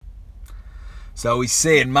So we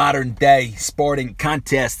see in modern day sporting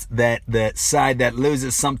contests that the side that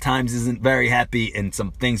loses sometimes isn't very happy and some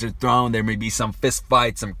things are thrown. There may be some fist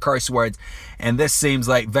fights, some curse words, and this seems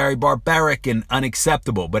like very barbaric and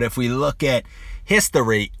unacceptable. But if we look at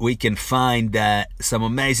history, we can find some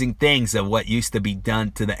amazing things of what used to be done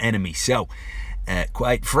to the enemy. So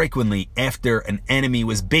quite frequently after an enemy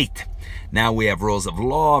was beat, now we have rules of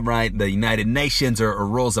law, right? The United Nations or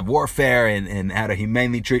rules of warfare and how to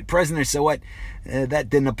humanely treat prisoners. So what that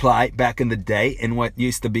didn't apply back in the day. And what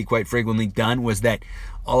used to be quite frequently done was that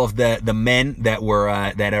all of the men that were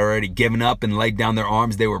that had already given up and laid down their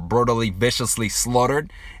arms, they were brutally, viciously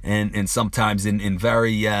slaughtered, and sometimes in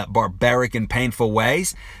very barbaric and painful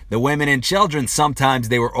ways. The women and children, sometimes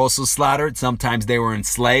they were also slaughtered, sometimes they were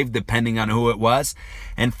enslaved, depending on who it was.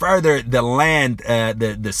 And further, the land,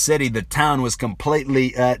 the city, the town was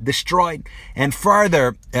completely destroyed. And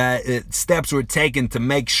further, steps were taken to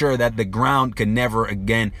make sure that the ground could never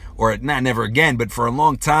again, or not never again, but for a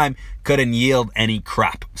long time, couldn't yield any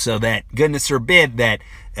crop. So that, goodness forbid, that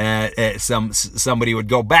somebody would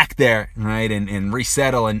go back there, right, and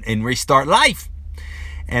resettle and restart life.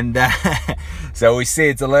 And so we see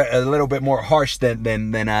it's a little bit more harsh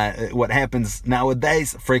than what happens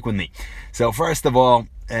nowadays frequently. So first of all,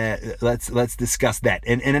 let's discuss that.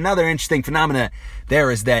 And another interesting phenomena there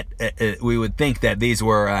is that we would think that these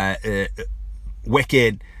were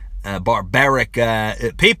wicked, barbaric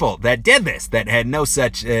people that did this, that had no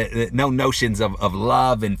such no notions of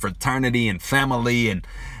love and fraternity and family and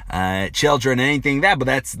children and anything like that.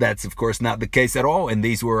 But that's of course not the case at all. And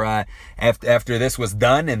these were after this was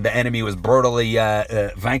done and the enemy was brutally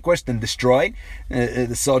vanquished and destroyed,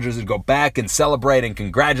 the soldiers would go back and celebrate and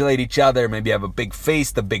congratulate each other, maybe have a big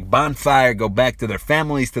feast, a big bonfire, go back to their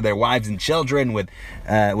families, to their wives and children with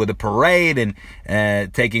a parade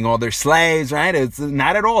and taking all their slaves, right? It's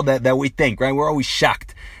not at all that we think, right? We're always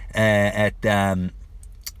shocked at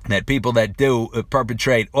that people that do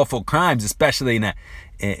perpetrate awful crimes, especially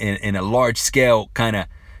in a large scale kind of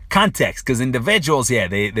context, because individuals,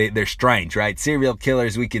 they're strange, right? Serial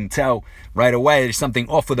killers, we can tell right away there's something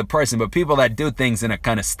off with the person. But people that do things in a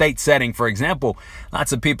kind of state setting, for example,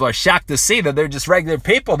 lots of people are shocked to see that they're just regular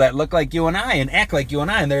people that look like you and I and act like you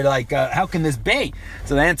and I, and they're like, how can this be?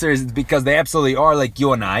 So the answer is because they absolutely are like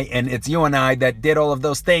you and I, and it's you and I that did all of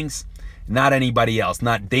those things, not anybody else,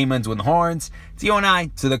 not demons with horns. It's you and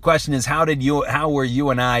I. So the question is, how were you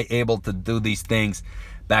and I able to do these things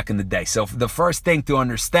back in the day? So the first thing to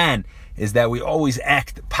understand is that we always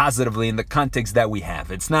act positively in the context that we have.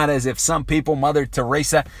 It's not as if some people, Mother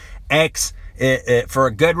Teresa acts for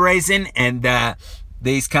a good reason, and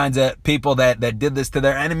these kinds of people that did this to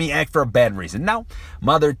their enemy act for a bad reason. No,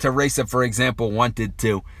 Mother Teresa, for example, wanted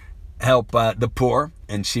to help the poor,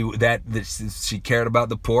 and she cared about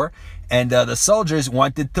the poor, and the soldiers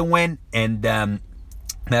wanted to win, and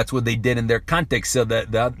that's what they did in their context. So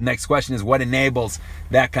the next question is, what enables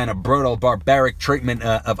that kind of brutal, barbaric treatment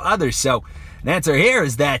of others? So the answer here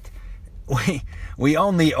is that we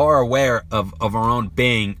only are aware of our own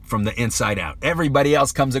being from the inside out. Everybody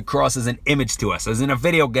else comes across as an image to us, as in a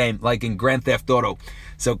video game, like in Grand Theft Auto.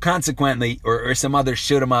 So consequently, or some other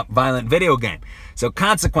shoot 'em up violent video game. So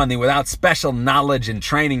consequently, without special knowledge and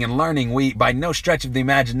training and learning, we, by no stretch of the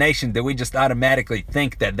imagination, do we just automatically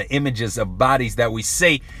think that the images of bodies that we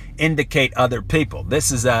see indicate other people.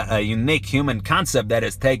 This is a unique human concept that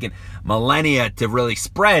has taken millennia to really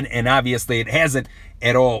spread, and obviously it hasn't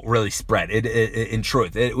at all really spread. In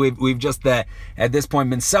truth, we've just at this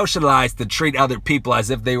point been socialized to treat other people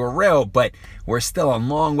as if they were real, but we're still a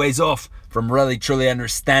long ways off from really truly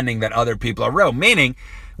understanding that other people are real. Meaning,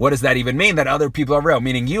 what does that even mean, that other people are real?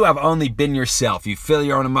 Meaning you have only been yourself. You feel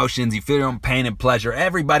your own emotions, you feel your own pain and pleasure.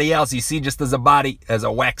 Everybody else you see just as a body, as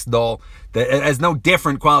a wax doll, as no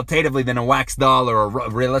different qualitatively than a wax doll or a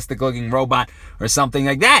realistic looking robot or something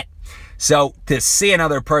like that. So to see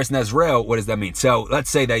another person as real, what does that mean? So let's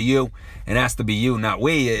say that you, and it has to be you, not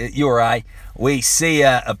we, you or I, we see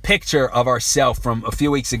a picture of ourselves from a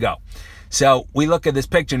few weeks ago. So we look at this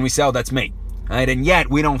picture and we say, oh, that's me. Right? And yet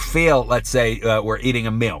we don't feel, let's say we're eating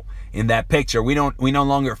a meal in that picture. We no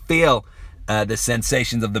longer feel the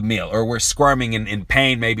sensations of the meal, or we're squirming in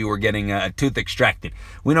pain. Maybe we're getting a tooth extracted.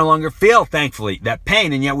 We no longer feel, thankfully, that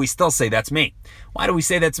pain, and yet we still say that's me. Why do we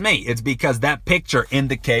say that's me? It's because that picture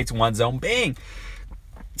indicates one's own being.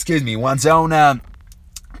 One's own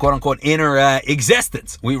quote-unquote inner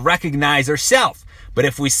existence. We recognize ourselves. But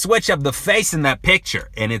if we switch up the face in that picture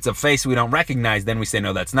and it's a face we don't recognize, then we say,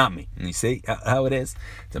 no, that's not me. And you see how it is?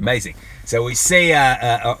 It's amazing. So we see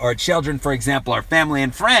our children, for example, our family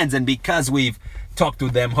and friends, and because we've talked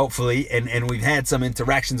with them, hopefully, and we've had some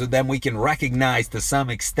interactions with them, we can recognize to some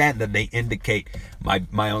extent that they indicate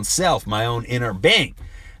my own self, my own inner being.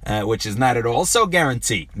 Which is not at all so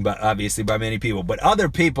guaranteed, but obviously by many people. But other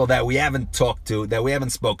people that we haven't talked to, that we haven't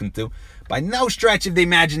spoken to, by no stretch of the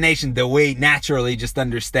imagination do we naturally just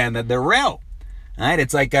understand that they're real. Right?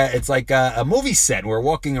 It's like a movie set. We're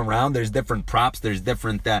walking around. There's different props. There's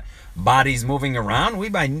different bodies moving around. We,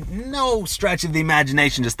 by no stretch of the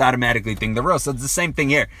imagination, just automatically think they're real. So it's the same thing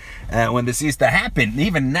here. When this used to happen,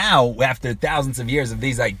 even now, after thousands of years of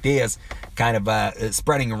these ideas kind of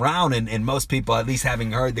spreading around, and most people at least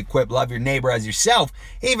having heard the quip, love your neighbor as yourself,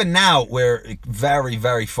 even now we're very,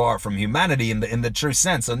 very far from humanity in the true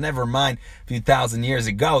sense. So never mind a few thousand years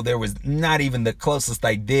ago, there was not even the closest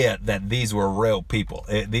idea that these were real people.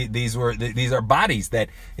 These are bodies that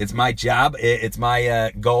it's my job, it's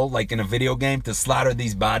my goal, like in a video game, to slaughter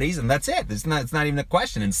these bodies, and that's it. It's not even a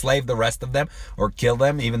question. Enslave the rest of them or kill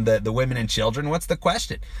them, even the women and children. What's the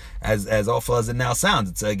question? As awful as it now sounds,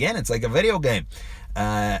 it's like a video game.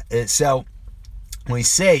 So we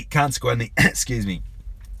say consequently, excuse me,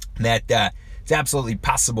 that it's absolutely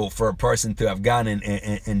possible for a person to have gone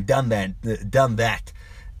and done that.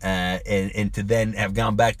 And to then have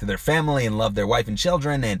gone back to their family and love their wife and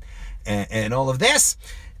children and all of this,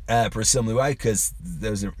 presumably why? Because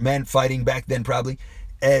those are men fighting back then, probably.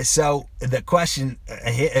 So the question,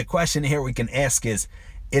 a question here we can ask is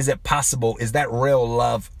it possible? Is that real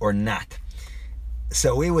love or not?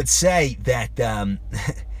 So we would say that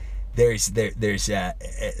there's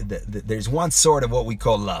one sort of what we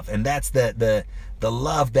call love, and that's the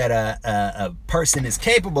love that a person is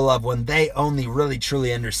capable of when they only really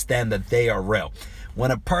truly understand that they are real.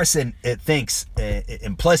 When a person thinks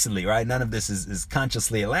implicitly, right? None of this is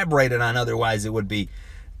consciously elaborated on. Otherwise, it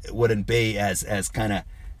wouldn't be as kind of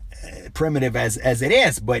primitive as it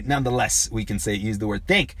is. But nonetheless, we can use the word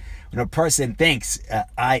think. When a person thinks,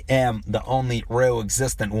 I am the only real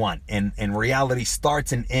existent one, and reality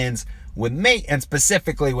starts and ends with me, and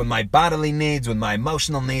specifically with my bodily needs, with my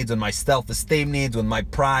emotional needs, with my self-esteem needs, with my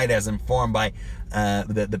pride as informed by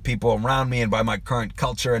the people around me and by my current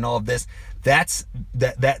culture and all of this. That's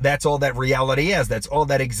all that reality is. That's all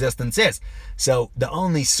that existence is. So the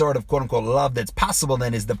only sort of quote unquote love that's possible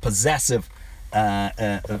then is the possessive,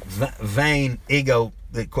 vain, ego,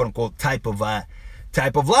 quote unquote type of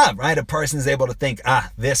love, right? A person is able to think,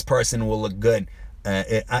 this person will look good.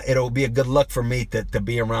 It'll be a good look for me to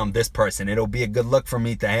be around this person. It'll be a good look for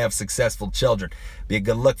me to have successful children. Be a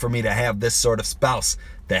good look for me to have this sort of spouse,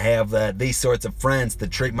 to have these sorts of friends, to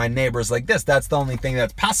treat my neighbors like this. That's the only thing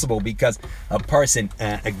that's possible, because a person,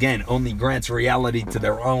 again, only grants reality to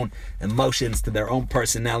their own emotions, to their own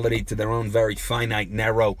personality, to their own very finite,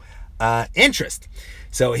 narrow interest.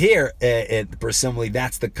 So here, presumably,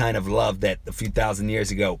 that's the kind of love that a few thousand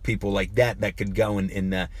years ago, people like that could go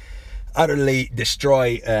and utterly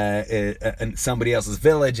destroy somebody else's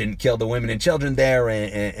village and kill the women and children there,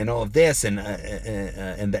 and all of this, and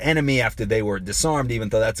the enemy after they were disarmed, even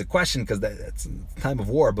though that's a question because that's a time of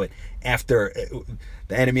war. But after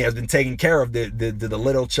the enemy has been taken care of, do the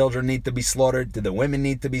little children need to be slaughtered? Do the women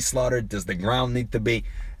need to be slaughtered? Does the ground need to be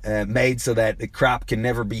made so that the crop can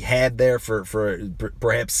never be had there for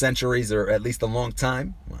perhaps centuries or at least a long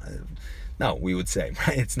time? No, we would say,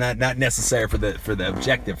 right? It's not necessary for the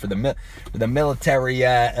objective, for the military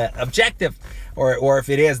objective, or if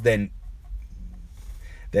it is, then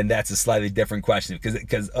that's a slightly different question,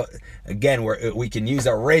 because again, we can use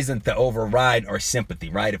our reason to override our sympathy,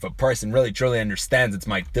 right? If a person really truly understands it's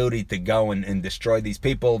my duty to go and destroy these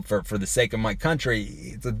people for the sake of my country,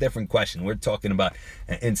 it's a different question. We're talking about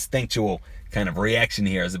an instinctual kind of reaction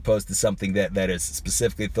here, as opposed to something that is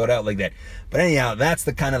specifically thought out like that. But anyhow, that's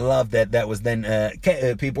the kind of love that was then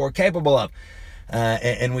people were capable of.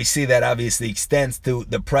 And we see that obviously extends to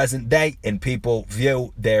the present day, and people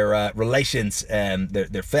view their relations and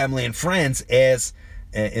their family and friends as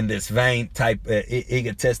in this vain type,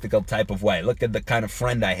 egotistical type of way. Look at the kind of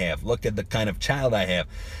friend I have. Look at the kind of child I have.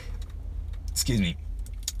 Excuse me.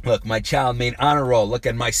 Look, my child made honor roll. Look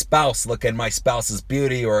at my spouse. Look at my spouse's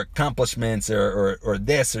beauty or accomplishments or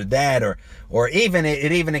this or that, or even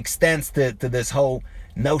it even extends to this whole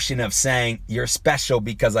notion of saying you're special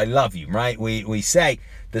because I love you, right? We say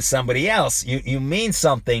to somebody else, you mean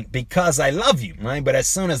something because I love you, right? But as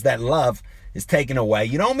soon as that love is taken away,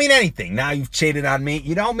 you don't mean anything. Now you've cheated on me,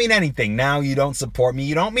 you don't mean anything. Now you don't support me,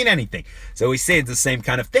 you don't mean anything. So we say it's the same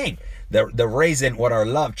kind of thing. The reason what our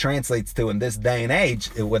love translates to in this day and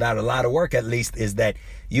age, without a lot of work at least, is that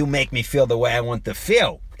you make me feel the way I want to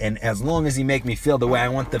feel. And as long as you make me feel the way I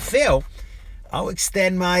want to feel, I'll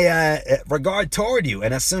extend my regard toward you.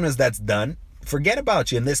 And as soon as that's done, forget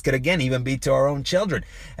about you. And this could, again, even be to our own children.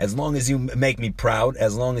 As long as you make me proud,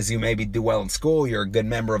 as long as you maybe do well in school, you're a good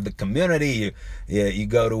member of the community, you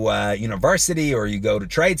go to university, or you go to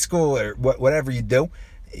trade school, or whatever you do,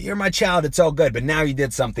 you're my child, it's all good. But now you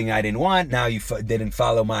did something I didn't want. Now you didn't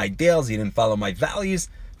follow my ideals. You didn't follow my values.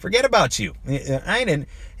 Forget about you. And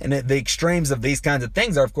the extremes of these kinds of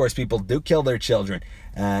things are, of course, people do kill their children,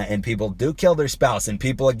 and people do kill their spouse, and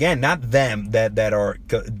people, again, not them that are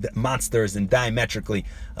monsters and diametrically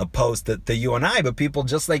opposed to you and I, but people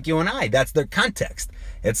just like you and I. That's their context.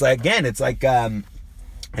 It's like, again,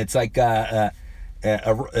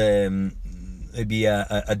 maybe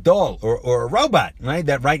a doll or a robot, right?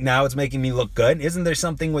 That right now it's making me look good. Isn't there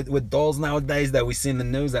something with dolls nowadays that we see in the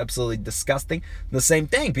news absolutely disgusting? The same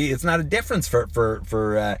thing. It's not a difference for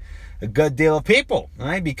a good deal of people,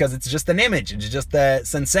 right? Because it's just an image. It's just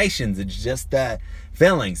sensations. It's just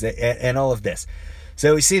feelings and all of this.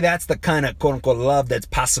 So we see that's the kind of quote unquote love that's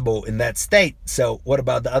possible in that state. So what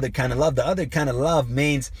about the other kind of love? The other kind of love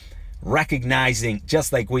means recognizing,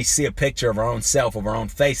 just like we see a picture of our own self, of our own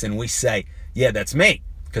face, and we say, yeah, that's me,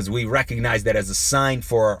 because we recognize that as a sign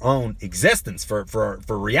for our own existence, for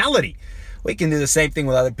reality. We can do the same thing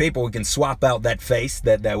with other people. We can swap out that face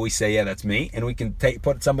that we say, yeah, that's me, and we can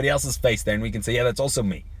put somebody else's face there, and we can say, yeah, that's also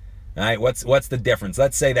me. All right, what's the difference?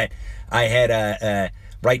 Let's say that I had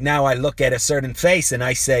right now I look at a certain face and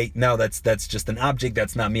I say, no, that's just an object,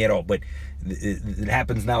 that's not me at all. But it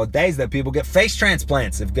happens nowadays that people get face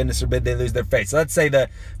transplants. If goodness forbid they lose their face. So let's say the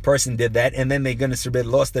person did that, and then they, goodness forbid,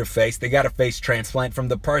 lost their face. They got a face transplant from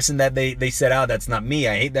the person that they said, oh, that's not me,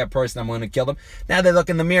 I hate that person, I'm going to kill them. Now they look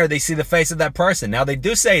in the mirror, they see the face of that person. Now they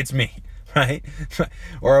do say it's me, right?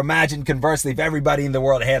 Or imagine, conversely, if everybody in the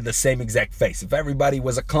world had the same exact face. If everybody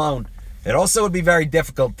was a clone, it also would be very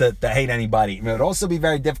difficult to hate anybody. It would also be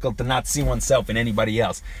very difficult to not see oneself in anybody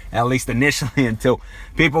else, at least initially, until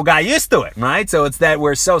people got used to it, right? So it's that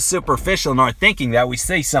we're so superficial in our thinking that we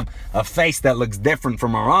see a face that looks different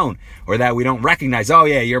from our own, or that we don't recognize. Oh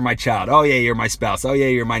yeah, you're my child. Oh yeah, you're my spouse. Oh yeah,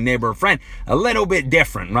 you're my neighbor or friend. A little bit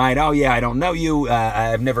different, right? Oh yeah, I don't know you.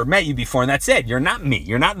 I've never met you before, and that's it. You're not me.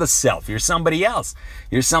 You're not the self. You're somebody else.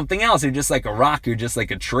 You're something else. You're just like a rock. You're just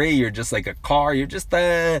like a tree. You're just like a car. You're just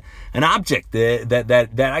an object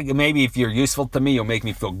that maybe if you're useful to me, you'll make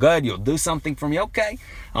me feel good. You'll do something for me. Okay,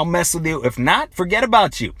 I'll mess with you. If not, forget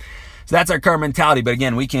about you. So that's our current mentality. But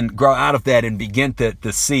again, we can grow out of that and begin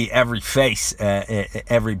to see every face,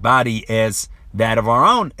 every body as that of our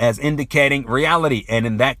own, as indicating reality. And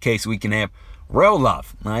in that case, we can have real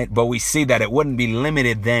love, right? But we see that it wouldn't be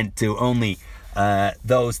limited then to only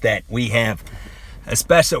those that we have a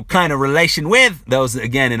special kind of relation with. Those,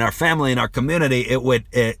 again, in our family, in our community, it would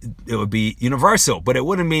be universal. But it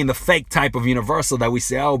wouldn't mean the fake type of universal that we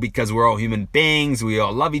say, oh, because we're all human beings, we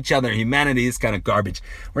all love each other, humanity is kind of garbage.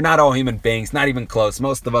 We're not all human beings, not even close.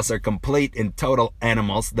 Most of us are complete and total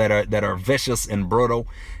animals that are vicious and brutal,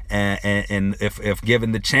 and if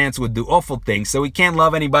given the chance would do awful things. So we can't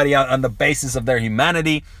love anybody on the basis of their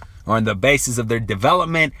humanity, or on the basis of their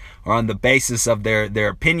development, or on the basis of their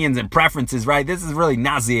opinions and preferences, right? This is really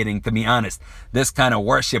nauseating, to be honest. This kind of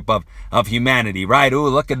worship of humanity, right? Ooh,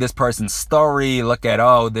 look at this person's story. Look at,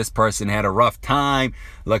 oh, this person had a rough time.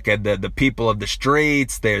 Look at the people of the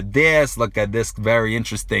streets. They're this. Look at this very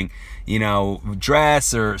interesting,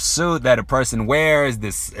 dress or suit that a person wears.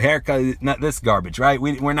 This haircut, not this garbage, right?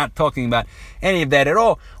 We're not talking about any of that at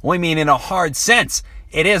all. We mean in a hard sense.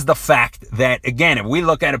 It is the fact that, again, if we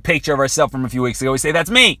look at a picture of ourselves from a few weeks ago, we say, that's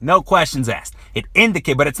me, no questions asked. It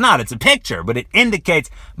indicates, but it's not, it's a picture, but it indicates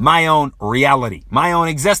my own reality, my own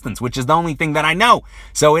existence, which is the only thing that I know.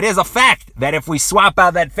 So it is a fact that if we swap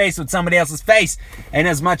out that face with somebody else's face, and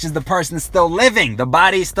as much as the person is still living, the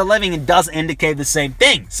body is still living, it does indicate the same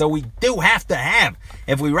thing. So we do have to have,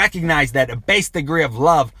 if we recognize that, a base degree of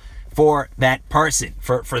love for that person,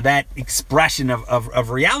 for that expression of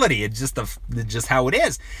reality. It's just how it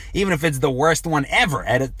is. Even if it's the worst one ever,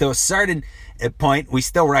 to a certain point, we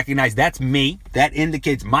still recognize that's me. That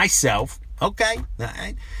indicates myself. Okay, all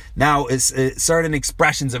right. Now, certain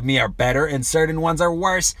expressions of me are better, and certain ones are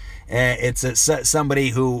worse. It's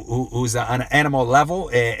somebody who's on an animal level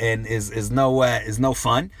and is no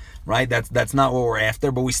fun. Right, that's not what we're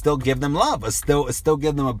after, but we still give them love. Still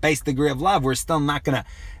give them a base degree of love. We're still not gonna,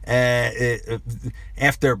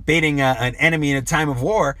 after beating an enemy in a time of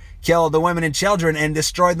war, kill the women and children and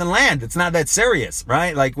destroy the land. It's not that serious,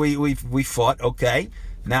 right? Like we fought. Okay,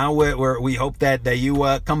 now we hope that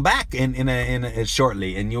you come back in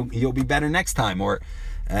shortly, and you'll be better next time, or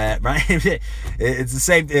Right? It's the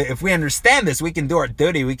same. If we understand this, we can do our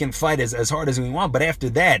duty. We can fight as hard as we want. But after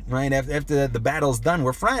that, right? After the battle's done,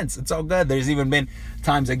 we're friends. It's all good. There's even been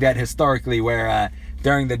times like that historically where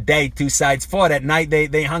during the day, two sides fought. At night,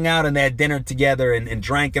 they hung out and they had dinner together and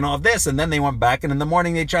drank and all this. And then they went back. And in the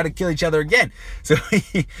morning, they tried to kill each other again. So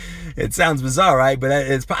it sounds bizarre, right? But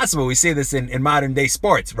it's possible. We see this in modern day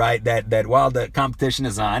sports, right? That while the competition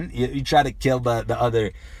is on, you try to kill the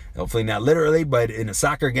other. Hopefully not literally, but in a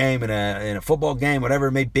soccer game, in a football game, whatever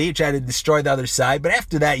it may be, you try to destroy the other side. But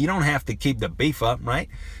after that, you don't have to keep the beef up, right?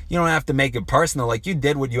 You don't have to make it personal. Like, you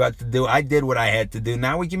did what you had to do. I did what I had to do.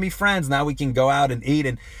 Now we can be friends. Now we can go out and eat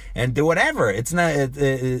and do whatever. It's not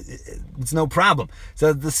it's no problem. So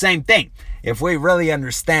it's the same thing. If we really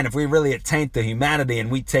understand, if we really attain to humanity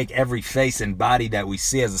and we take every face and body that we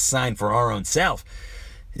see as a sign for our own self,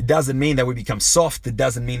 it doesn't mean that we become soft. It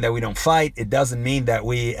doesn't mean that we don't fight. It doesn't mean that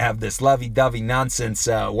we have this lovey-dovey nonsense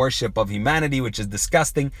worship of humanity, which is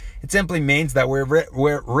disgusting. It simply means that we're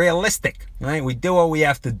realistic, right? We do what we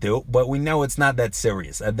have to do, but we know it's not that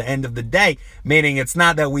serious. At the end of the day, meaning it's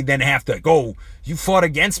not that we then have to go, you fought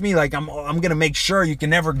against me, like I'm gonna make sure you can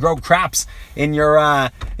never grow crops in your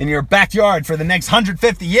backyard for the next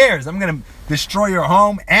 150 years. I'm gonna destroy your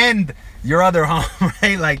home and your other home,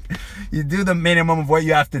 right? Like, you do the minimum of what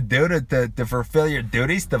you have to do to fulfill your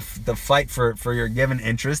duties, to fight for your given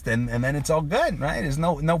interest, and then it's all good, right? There's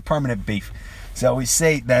no permanent beef. So we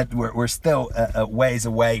say that we're still a ways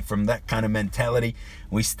away from that kind of mentality.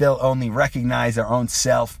 We still only recognize our own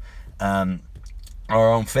self, our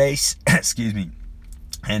own face, excuse me,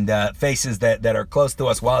 and faces that are close to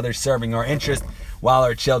us while they're serving our interest, while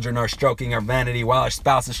our children are stroking our vanity, while our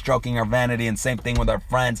spouse is stroking our vanity, and same thing with our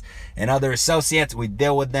friends and other associates. We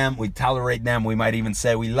deal with them, we tolerate them, we might even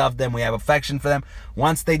say we love them, we have affection for them.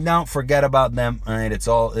 Once they don't, forget about them. All right,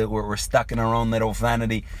 we're stuck in our own little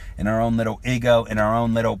vanity, in our own little ego, in our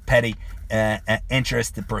own little petty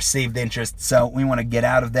interest, perceived interest. So we want to get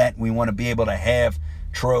out of that. We want to be able to have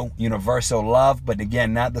true universal love, but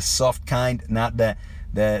again, not the soft kind, not the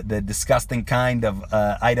disgusting kind of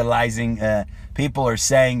idolizing people, or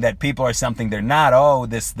saying that people are something they're not. Oh,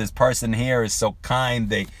 this person here is so kind,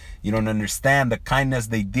 you don't understand the kindness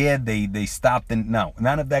they did, they stopped. And no,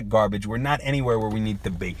 none of that garbage. We're not anywhere where we need to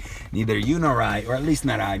be, neither you nor I, or at least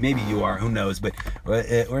not I. Maybe you are, who knows, but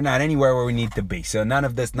we're not anywhere where we need to be. So none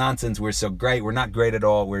of this nonsense. We're so great. We're not great at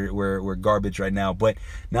all. We're garbage right now. But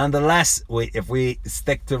nonetheless, if we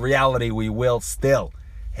stick to reality, we will still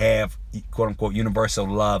have quote-unquote universal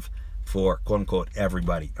love for quote-unquote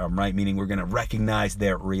everybody, right? Meaning we're going to recognize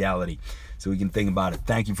their reality so we can think about it.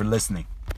 Thank you for listening.